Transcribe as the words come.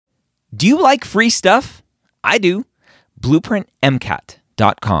Do you like free stuff? I do.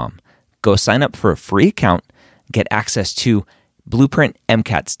 BlueprintMCAT.com. Go sign up for a free account. Get access to Blueprint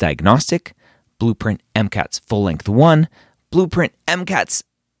MCAT's Diagnostic, Blueprint MCAT's Full-Length 1, Blueprint MCAT's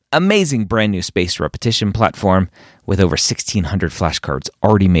amazing brand new spaced repetition platform with over 1,600 flashcards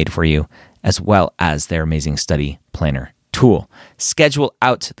already made for you, as well as their amazing study planner tool. Schedule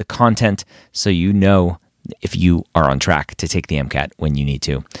out the content so you know if you are on track to take the MCAT when you need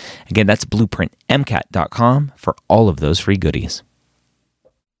to. Again, that's BlueprintMCAT.com for all of those free goodies.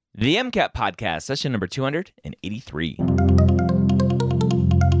 The MCAT Podcast, session number 283.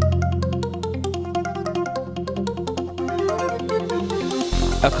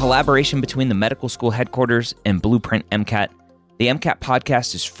 A collaboration between the medical school headquarters and Blueprint MCAT. The MCAT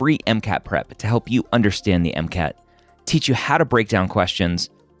Podcast is free MCAT prep to help you understand the MCAT, teach you how to break down questions,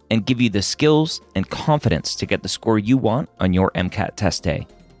 and give you the skills and confidence to get the score you want on your MCAT test day.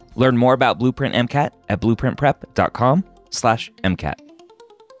 Learn more about Blueprint MCAT at blueprintprep.com/MCAT.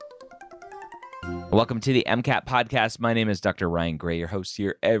 Welcome to the MCAT Podcast. My name is Dr. Ryan Gray, your host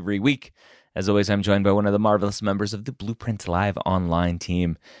here every week. As always, I'm joined by one of the marvelous members of the Blueprint Live online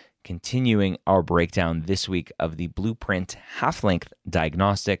team, continuing our breakdown this week of the Blueprint half-length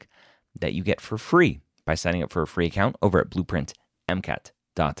diagnostic that you get for free by signing up for a free account over at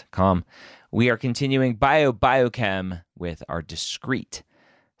blueprintmcat.com. We are continuing BioChem with our Discrete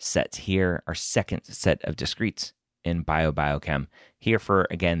set here, our second set of Discretes in BioChem. Here for,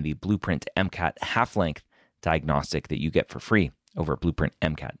 again, the Blueprint MCAT half-length diagnostic that you get for free over at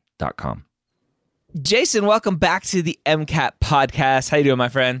blueprintmcat.com. Jason, welcome back to the MCAT Podcast. How you doing, my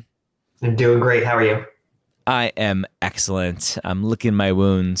friend? I'm doing great. How are you? I am excellent. I'm licking my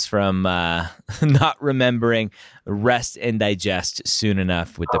wounds from not remembering rest and digest soon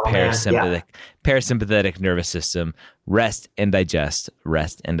enough with the parasympathetic nervous system. Rest and digest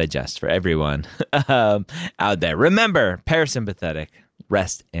for everyone out there. Remember, parasympathetic,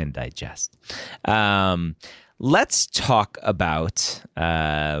 rest and digest. Let's talk about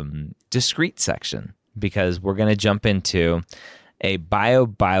Discrete section, because we're going to jump into a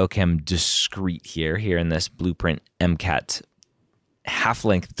BioChem Discrete here in this Blueprint MCAT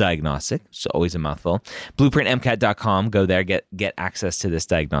half-length diagnostic. It's always a mouthful. BlueprintMCAT.com. Go there, get access to this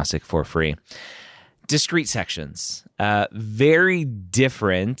diagnostic for free. Discrete sections, very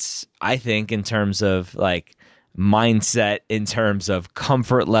different, I think, in terms of like mindset, in terms of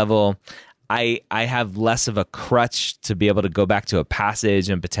comfort level. I have less of a crutch to be able to go back to a passage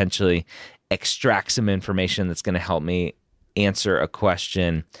and potentially extract some information that's going to help me answer a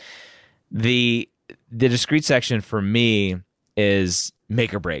question. The Discrete section for me is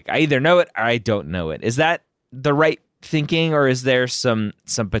make or break. I either know it or I don't know it. Is that the right thinking, or is there some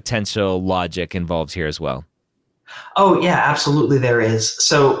potential logic involved here as well? Oh, yeah, absolutely there is.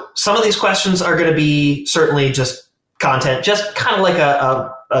 So some of these questions are going to be certainly just content, just kind of like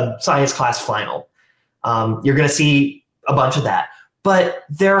a science class final. You're going to see a bunch of that. But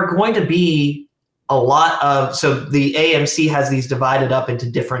there are going to be a lot of, so the AMC has these divided up into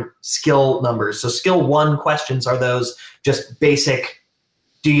different skill numbers. So skill 1 questions are those just basic,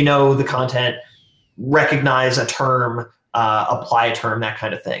 do you know the content, recognize a term, apply a term, that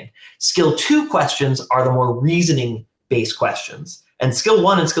kind of thing. Skill 2 questions are the more reasoning-based questions. And skill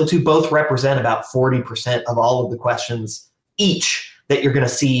 1 and skill 2 both represent about 40% of all of the questions each that you're going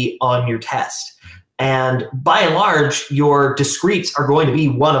to see on your test. And by and large, your discretes are going to be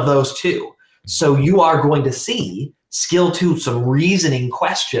one of those two. So you are going to see skill 2, some reasoning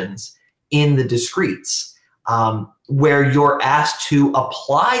questions in the discretes, where you're asked to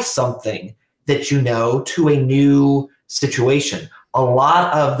apply something that you know to a new situation. A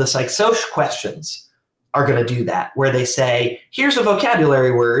lot of the psych-social questions are going to do that, where they say, here's a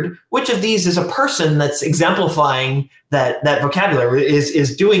vocabulary word. Which of these is a person that's exemplifying that vocabulary,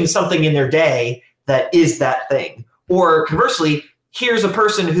 is doing something in their day that is that thing? Or conversely, here's a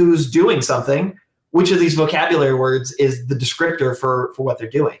person who's doing something. Which of these vocabulary words is the descriptor for what they're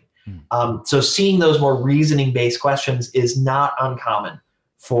doing? So seeing those more reasoning-based questions is not uncommon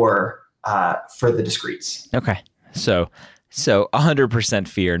for the discretes. Okay. So 100%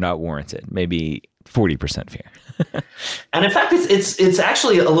 fear not warranted. Maybe 40% fear. And in fact, it's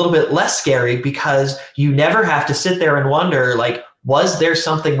actually a little bit less scary, because you never have to sit there and wonder, like, was there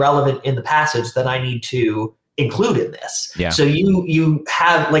something relevant in the passage that I need to include in this? Yeah. So you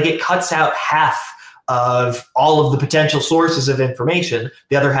have, like, it cuts out half of all of the potential sources of information,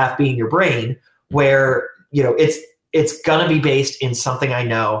 the other half being your brain, where, you know, it's going to be based in something I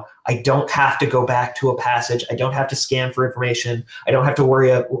know. I don't have to go back to a passage. I don't have to scan for information. I don't have to worry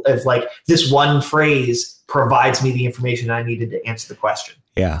if like this one phrase provides me the information I needed to answer the question.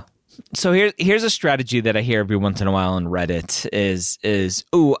 Yeah. So here's a strategy that I hear every once in a while on Reddit is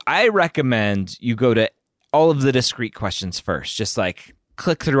I recommend you go to all of the discrete questions first. Just like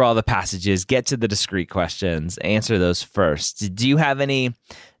click through all the passages, get to the discrete questions, answer those first. Do you have any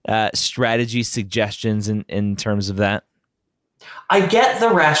strategy suggestions in terms of that? I get the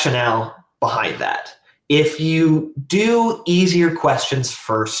rationale behind that. If you do easier questions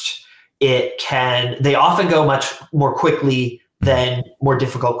first, they often go much more quickly than more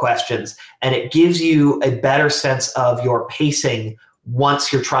difficult questions. And it gives you a better sense of your pacing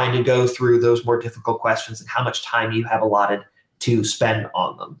once you're trying to go through those more difficult questions and how much time you have allotted to spend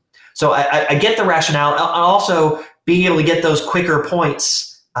on them. So I get the rationale. Also, being able to get those quicker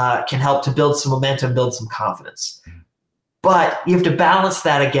points can help to build some momentum, build some confidence. But you have to balance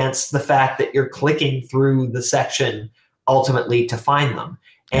that against the fact that you're clicking through the section ultimately to find them.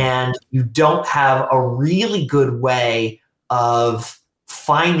 And you don't have a really good way of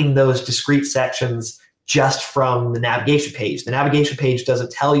finding those discrete sections just from the navigation page. The navigation page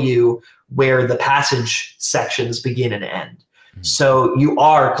doesn't tell you where the passage sections begin and end. So you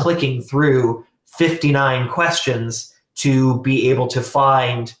are clicking through 59 questions to be able to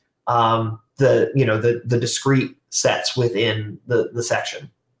find the discrete sets within the section,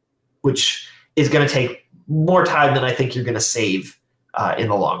 which is going to take more time than I think you're going to save in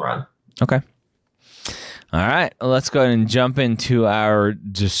the long run. Okay. All right. Let's go ahead and jump into our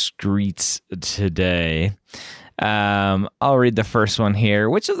discretes today. I'll read the first one here.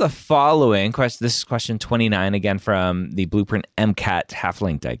 Which of the following, this is question 29, again from the Blueprint MCAT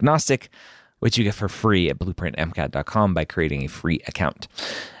Half-Length Diagnostic, which you get for free at blueprintmcat.com by creating a free account.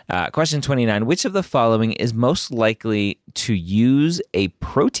 Question 29, which of the following is most likely to use a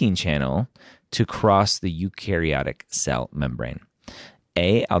protein channel to cross the eukaryotic cell membrane?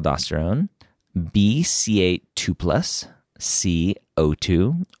 A, aldosterone, B, CA2+, C,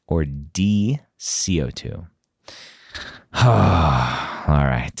 O2, or D, CO2? All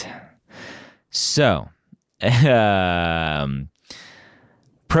right. So,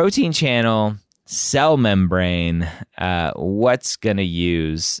 protein channel, cell membrane. What's going to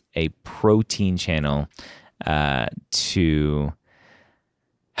use a protein channel to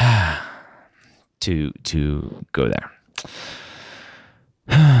go there?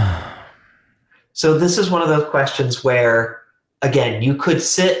 So this is one of those questions where, again, you could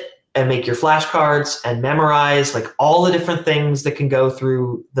sit and make your flashcards and memorize like all the different things that can go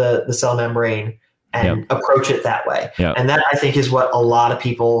through the cell membrane and approach it that way. Yep. And that, I think, is what a lot of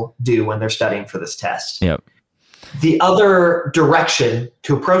people do when they're studying for this test. Yep. The other direction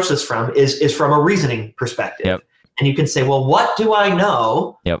to approach this from is from a reasoning perspective. Yep. And you can say, well, what do I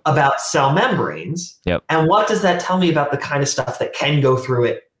know Yep. about cell membranes? Yep. And what does that tell me about the kind of stuff that can go through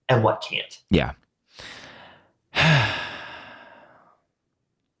it and what can't? Yeah.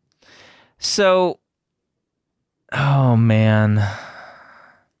 So, oh man.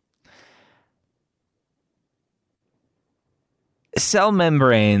 Cell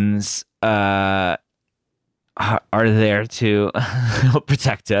membranes are there to help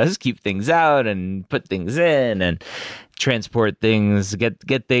protect us, keep things out and put things in and transport things,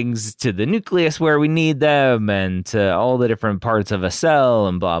 get things to the nucleus where we need them and to all the different parts of a cell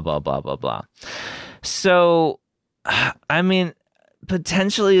and blah, blah, blah, blah, blah. So, I mean,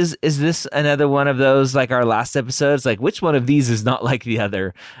 potentially is this another one of those, like our last episodes, like which one of these is not like the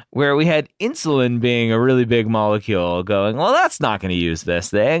other, where we had insulin being a really big molecule going, well, that's not going to use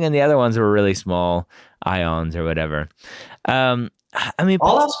this thing, and the other ones were really small ions or whatever. I mean,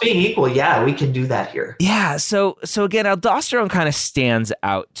 all else being equal, yeah, we can do that here. Yeah. So again, aldosterone kind of stands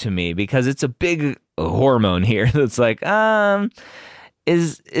out to me because it's a big hormone here. That's like,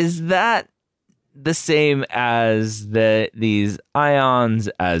 is that the same as these ions,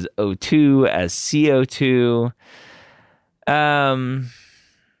 as O2, as CO2?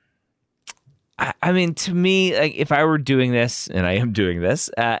 I mean, to me, like if I were doing this, and I am doing this,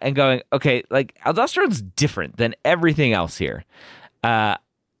 and going, okay, like aldosterone's different than everything else here,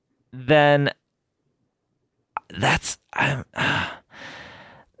 then that's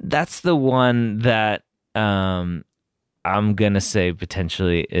the one that I'm gonna say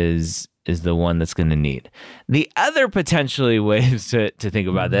potentially is the one that's gonna need. The other potentially ways to think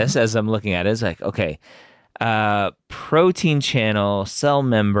about this, as I'm looking at it, is like, okay, protein channel, cell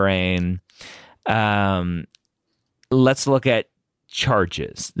membrane. Let's look at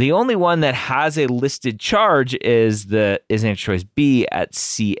charges. The only one that has a listed charge is answer choice B at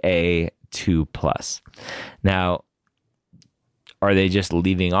Ca2+. Now, are they just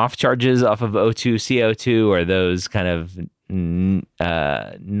leaving off charges off of O2, CO2, or are those kind of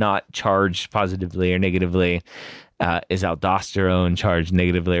not charged positively or negatively? Is aldosterone charged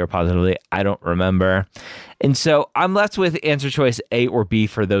negatively or positively? I don't remember. And so I'm left with answer choice A or B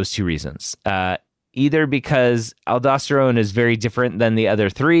for those two reasons. Either because aldosterone is very different than the other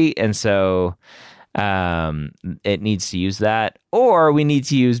three, and so it needs to use that, or we need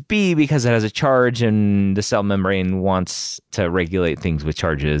to use B because it has a charge and the cell membrane wants to regulate things with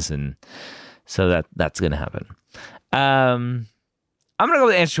charges, and so that's going to happen. I'm going to go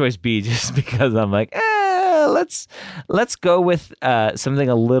with answer choice B just because I'm like, let's go with something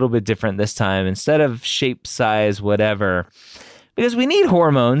a little bit different this time instead of shape, size, whatever, because we need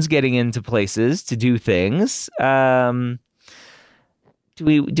hormones getting into places to do things.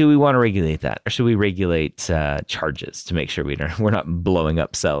 Do we want to regulate that, or should we regulate charges to make sure we're not blowing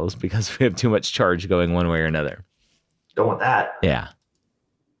up cells because we have too much charge going one way or another? Don't want that. Yeah.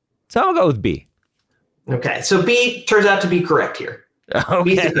 So I'll go with B. Okay, so B turns out to be correct here. Okay.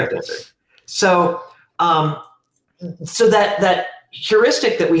 B is the correct answer. So, so that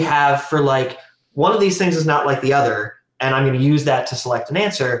heuristic that we have for like one of these things is not like the other, and I'm going to use that to select an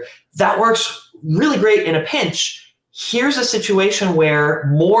answer, that works really great in a pinch. Here's a situation where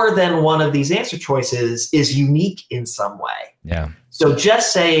more than one of these answer choices is unique in some way. Yeah. So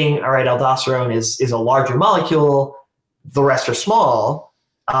just saying, all right, aldosterone is a larger molecule, the rest are small,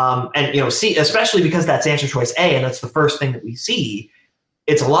 and see, especially because that's answer choice A, and that's the first thing that we see,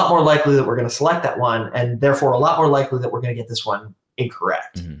 it's a lot more likely that we're going to select that one, and therefore a lot more likely that we're going to get this one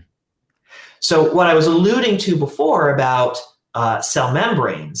incorrect. Mm-hmm. So what I was alluding to before about cell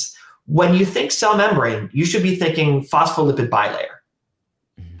membranes, when you think cell membrane, you should be thinking phospholipid bilayer.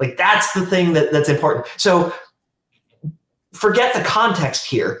 Mm-hmm. Like that's the thing that's important. So forget the context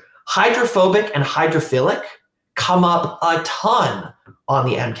here. Hydrophobic and hydrophilic come up a ton on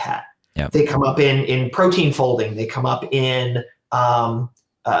the MCAT. Yep. They come up in protein folding. They come up in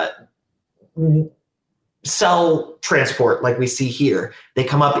cell transport, like we see here. They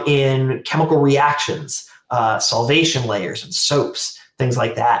come up in chemical reactions, solvation layers and soaps, things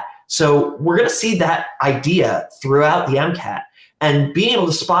like that. So we're going to see that idea throughout the MCAT, and being able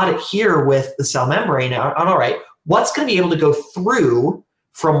to spot it here with the cell membrane on, all right, what's going to be able to go through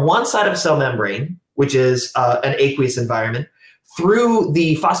from one side of a cell membrane, which is an aqueous environment, through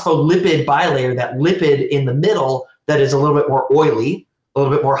the phospholipid bilayer, that lipid in the middle that is a little bit more oily, a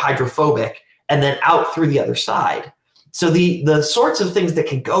little bit more hydrophobic, and then out through the other side. So the sorts of things that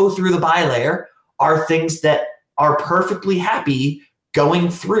can go through the bilayer are things that are perfectly happy going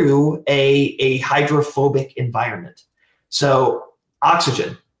through a hydrophobic environment. So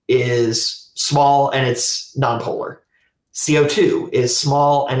oxygen is small and it's nonpolar. CO2 is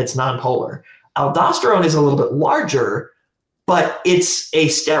small and it's nonpolar. Aldosterone is a little bit larger, but it's a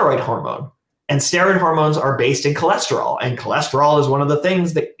steroid hormone. And steroid hormones are based in cholesterol. And cholesterol is one of the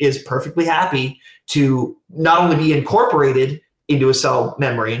things that is perfectly happy to not only be incorporated into a cell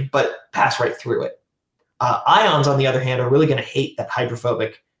membrane, but pass right through it. Ions, on the other hand, are really going to hate that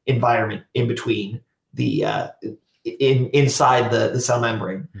hydrophobic environment in between the inside the cell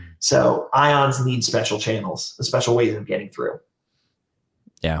membrane. Mm-hmm. So ions need special channels, special ways of getting through.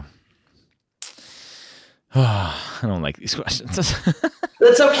 Yeah. I don't like these questions.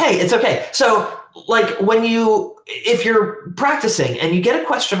 It's okay. It's okay. So like if you're practicing and you get a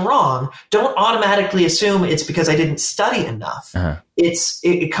question wrong, don't automatically assume it's because I didn't study enough. Uh-huh.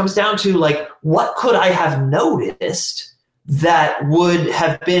 It comes down to like, what could I have noticed that would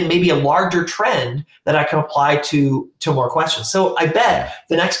have been maybe a larger trend that I can apply to more questions. So I bet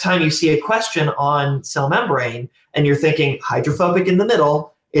the next time you see a question on cell membrane and you're thinking hydrophobic in the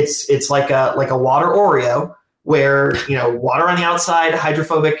middle, it's like a water Oreo where, water on the outside,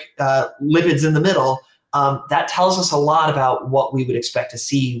 hydrophobic lipids in the middle. That tells us a lot about what we would expect to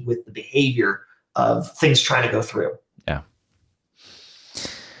see with the behavior of things trying to go through. Yeah.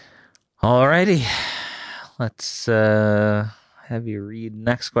 All righty. Let's have you read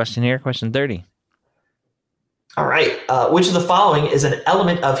next question here. Question 30. All right. Which of the following is an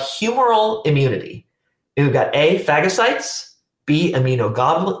element of humoral immunity? We've got A, phagocytes, B,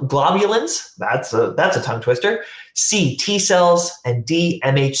 immunoglobulins. That's a tongue twister. C, T cells, and D,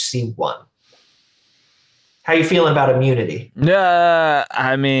 MHC1. How are you feeling about immunity?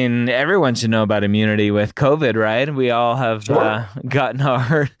 I mean, everyone should know about immunity with COVID, right? We all have gotten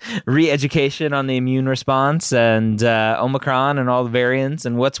our re-education on the immune response and Omicron and all the variants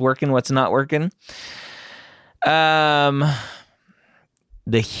and what's working, what's not working. The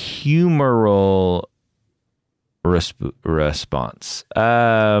humoral response.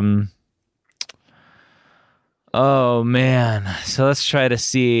 Oh man. So let's try to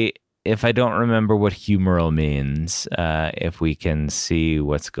see if I don't remember what humoral means, if we can see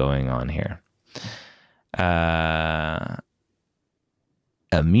what's going on here.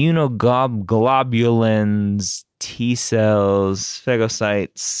 Immunoglobulins, T cells,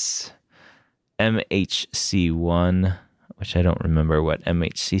 phagocytes, MHC1, which I don't remember what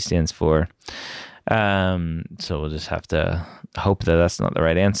MHC stands for. So we'll just have to hope that that's not the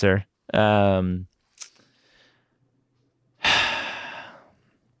right answer.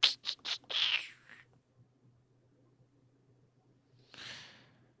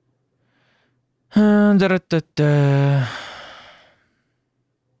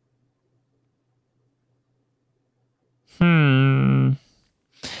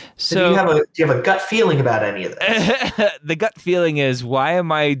 So do you have a gut feeling about any of this? The gut feeling is, why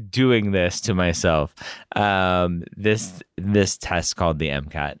am I doing this to myself? This test called the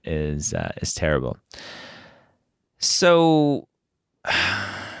MCAT is terrible. So,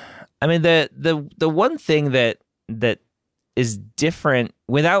 I mean, the one thing that is different,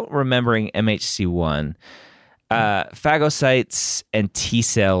 without remembering MHC1, phagocytes and T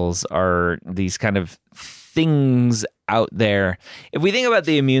cells are these kind of things out there. If we think about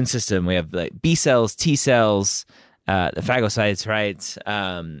the immune system, we have like B cells, T cells, the phagocytes, right?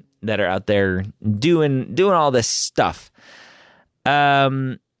 That are out there doing all this stuff.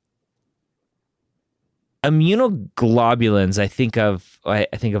 Immunoglobulins, I think of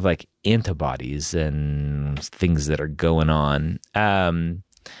like antibodies and things that are going on. And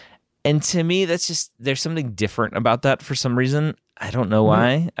to me, that's just, there's something different about that for some reason. I don't know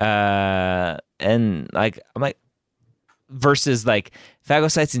why. And like, I'm like, versus like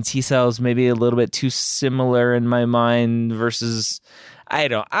phagocytes and T cells, maybe a little bit too similar in my mind versus, I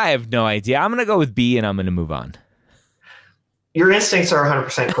have no idea. I'm going to go with B and I'm going to move on. Your instincts are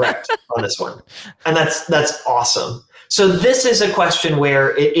 100% correct on this one. And that's awesome. So this is a question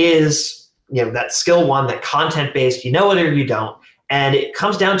where it is, that skill one, that content-based, you know it or you don't. And it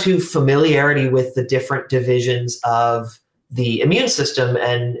comes down to familiarity with the different divisions of the immune system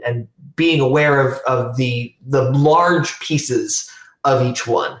and being aware of the large pieces of each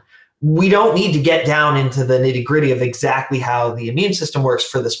one. We don't need to get down into the nitty-gritty of exactly how the immune system works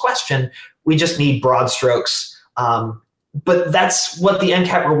for this question. We just need broad strokes. But that's what the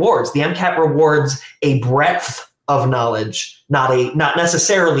MCAT rewards. The MCAT rewards a breadth of knowledge, not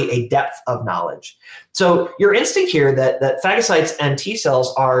necessarily a depth of knowledge. So your instinct here that phagocytes and T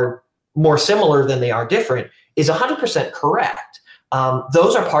cells are more similar than they are different is 100% correct.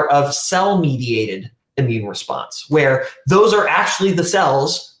 Those are part of cell-mediated immune response, where those are actually the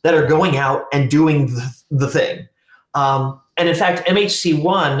cells that are going out and doing the thing. And in fact,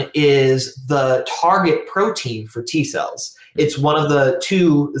 MHC1 is the target protein for T cells. It's one of the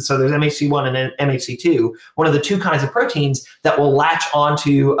two, so there's MHC1 and MHC2, one of the two kinds of proteins that will latch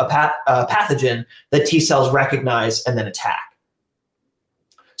onto a pathogen that T cells recognize and then attack.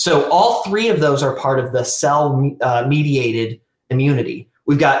 So all three of those are part of the cell-mediated immunity.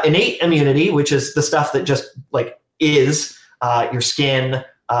 We've got innate immunity, which is the stuff that just like is your skin,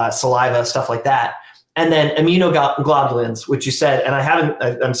 saliva, stuff like that. And then immunoglobulins, which you said, and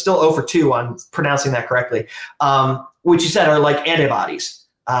I'm still 0 for 2 on pronouncing that correctly, which you said are like antibodies.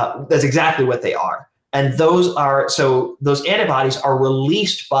 That's exactly what they are. And those antibodies are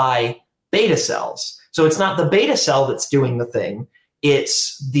released by beta cells. So it's not the beta cell that's doing the thing.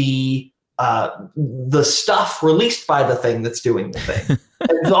 It's the stuff released by the thing that's doing the thing.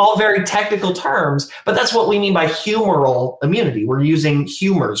 It's all very technical terms, but that's what we mean by humoral immunity. We're using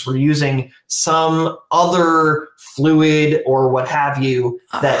humors. We're using some other fluid or what have you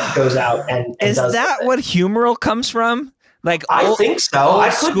that goes out and is does that what humoral comes from? Like I think so.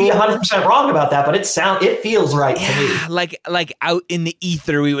 I could be 100% wrong about that, but it feels right to me. Like out in the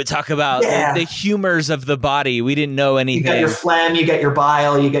ether, we would talk about the humors of the body. We didn't know anything. You got your phlegm, you got your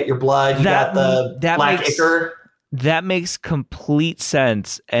bile, you got your blood, you got the black ichor. That makes complete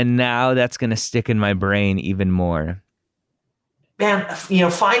sense, and now that's going to stick in my brain even more. Man,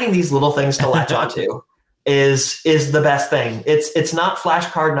 finding these little things to latch onto is the best thing. It's not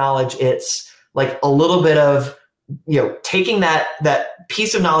flashcard knowledge. It's like a little bit of taking that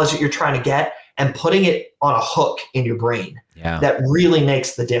piece of knowledge that you're trying to get and putting it on a hook in your brain. Yeah. That really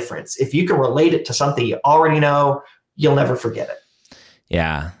makes the difference. If you can relate it to something you already know, you'll never forget it.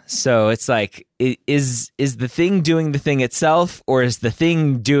 Yeah. So it's like, is the thing doing the thing itself, or is the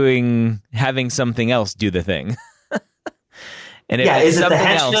thing having something else do the thing? And is it the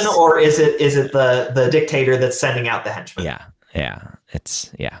henchman or is it the dictator that's sending out the henchman? Yeah.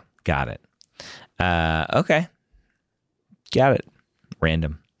 Got it. Okay. Got it.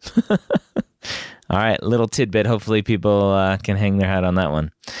 Random. All right, little tidbit. Hopefully people can hang their hat on that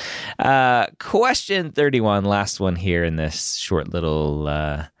one. Question 31, last one here in this short little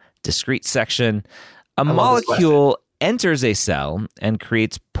discrete section. A molecule enters a cell and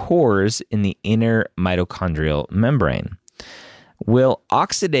creates pores in the inner mitochondrial membrane. Will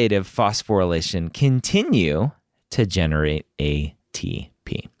oxidative phosphorylation continue to generate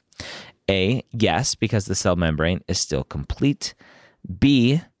ATP? A, yes, because the cell membrane is still complete.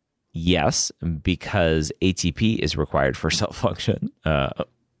 B, yes, because ATP is required for cell function.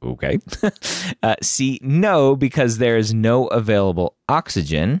 Okay. C, no, because there is no available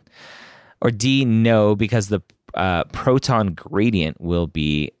oxygen. Or D, no, because the proton gradient will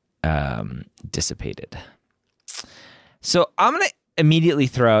be dissipated. So I'm going to immediately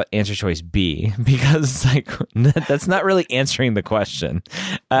throw out answer choice B because that's not really answering the question.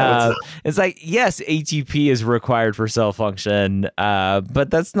 It's like, yes, ATP is required for cell function, but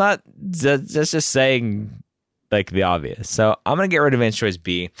that's just saying like the obvious. So I'm going to get rid of answer choice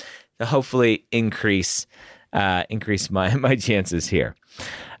B to hopefully increase my chances here.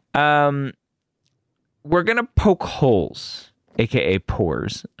 We're going to poke holes, aka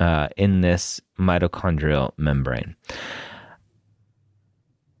pores, in this mitochondrial membrane.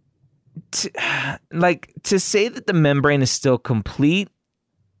 To say that the membrane is still complete,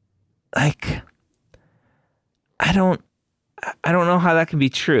 like, I don't know how that can be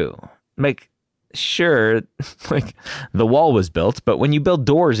true. Like, sure, like the wall was built, but when you build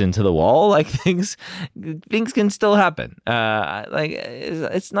doors into the wall, like things can still happen. Like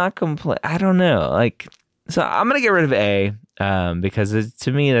it's not complete. I don't know. Like, so I'm gonna get rid of A, because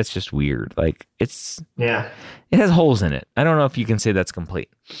to me that's just weird. Like it has holes in it. I don't know if you can say that's complete.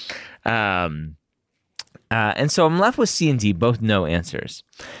 And so I'm left with C and D, both no answers.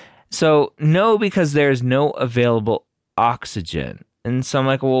 So no, because there's no available oxygen. And so I'm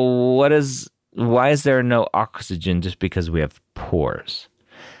like, well, why is there no oxygen just because we have pores?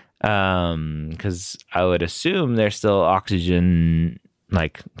 Because I would assume there's still oxygen,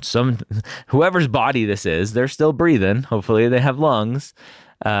 like whoever's body this is, they're still breathing. Hopefully they have lungs.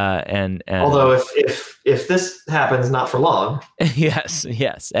 And although if this happens, not for long.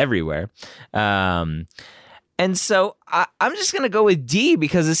 yes, everywhere. And so I'm just going to go with D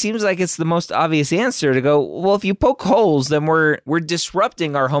because it seems like it's the most obvious answer to go, well, if you poke holes, then we're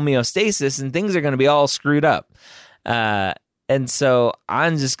disrupting our homeostasis and things are going to be all screwed up. And so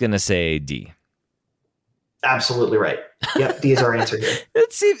I'm just going to say D. Absolutely right. Yep, D is our answer here.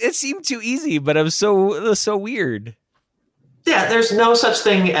 It seemed too easy, but it was so weird. Yeah, there's no such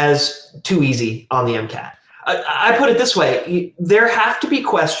thing as too easy on the MCAT. I put it this way. There have to be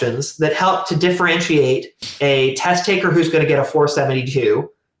questions that help to differentiate a test taker who's going to get a 472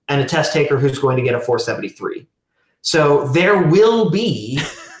 and a test taker who's going to get a 473. So there will be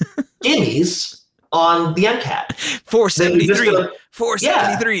gimmies on the MCAT. 473.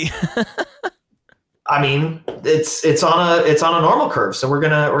 473. Yeah. I mean, it's on a normal curve, so we're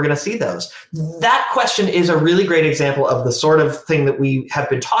gonna see those. That question is a really great example of the sort of thing that we have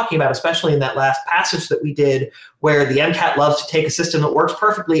been talking about, especially in that last passage that we did, where the MCAT loves to take a system that works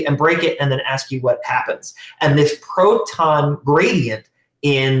perfectly and break it, and then ask you what happens. And this proton gradient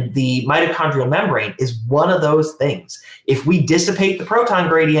in the mitochondrial membrane is one of those things. If we dissipate the proton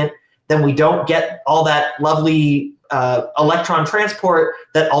gradient, then we don't get all that lovely electron transport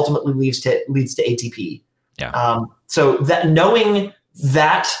that ultimately leads to ATP. Yeah. So that knowing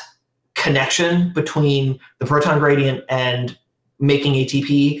that connection between the proton gradient and making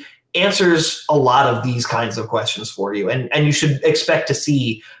ATP answers a lot of these kinds of questions for you, and you should expect to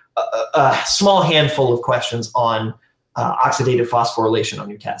see a small handful of questions on oxidative phosphorylation on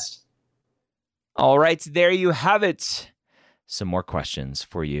your test. All right, there you have it. Some more questions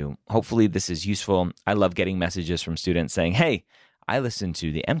for you. Hopefully this is useful. I love getting messages from students saying, hey, I listened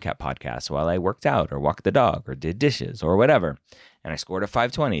to the MCAT podcast while I worked out or walked the dog or did dishes or whatever, and I scored a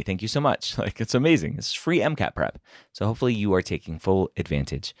 520. Thank you so much. Like, it's amazing. It's free MCAT prep. So hopefully you are taking full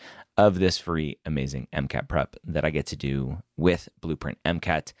advantage of this free, amazing MCAT prep that I get to do with Blueprint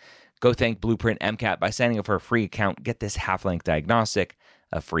MCAT. Go thank Blueprint MCAT by signing up for a free account. Get this half-length diagnostic,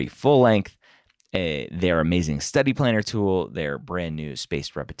 a free full-length, their amazing study planner tool, their brand new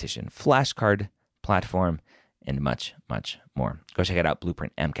spaced repetition flashcard platform, and much, much more. Go check it out,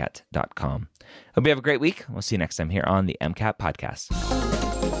 blueprintmcat.com. Hope you have a great week. We'll see you next time here on the MCAT Podcast.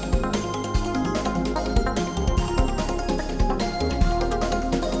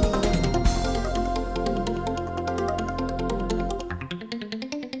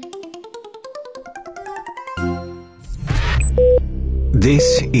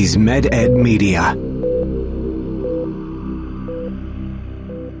 This is MedEd Media.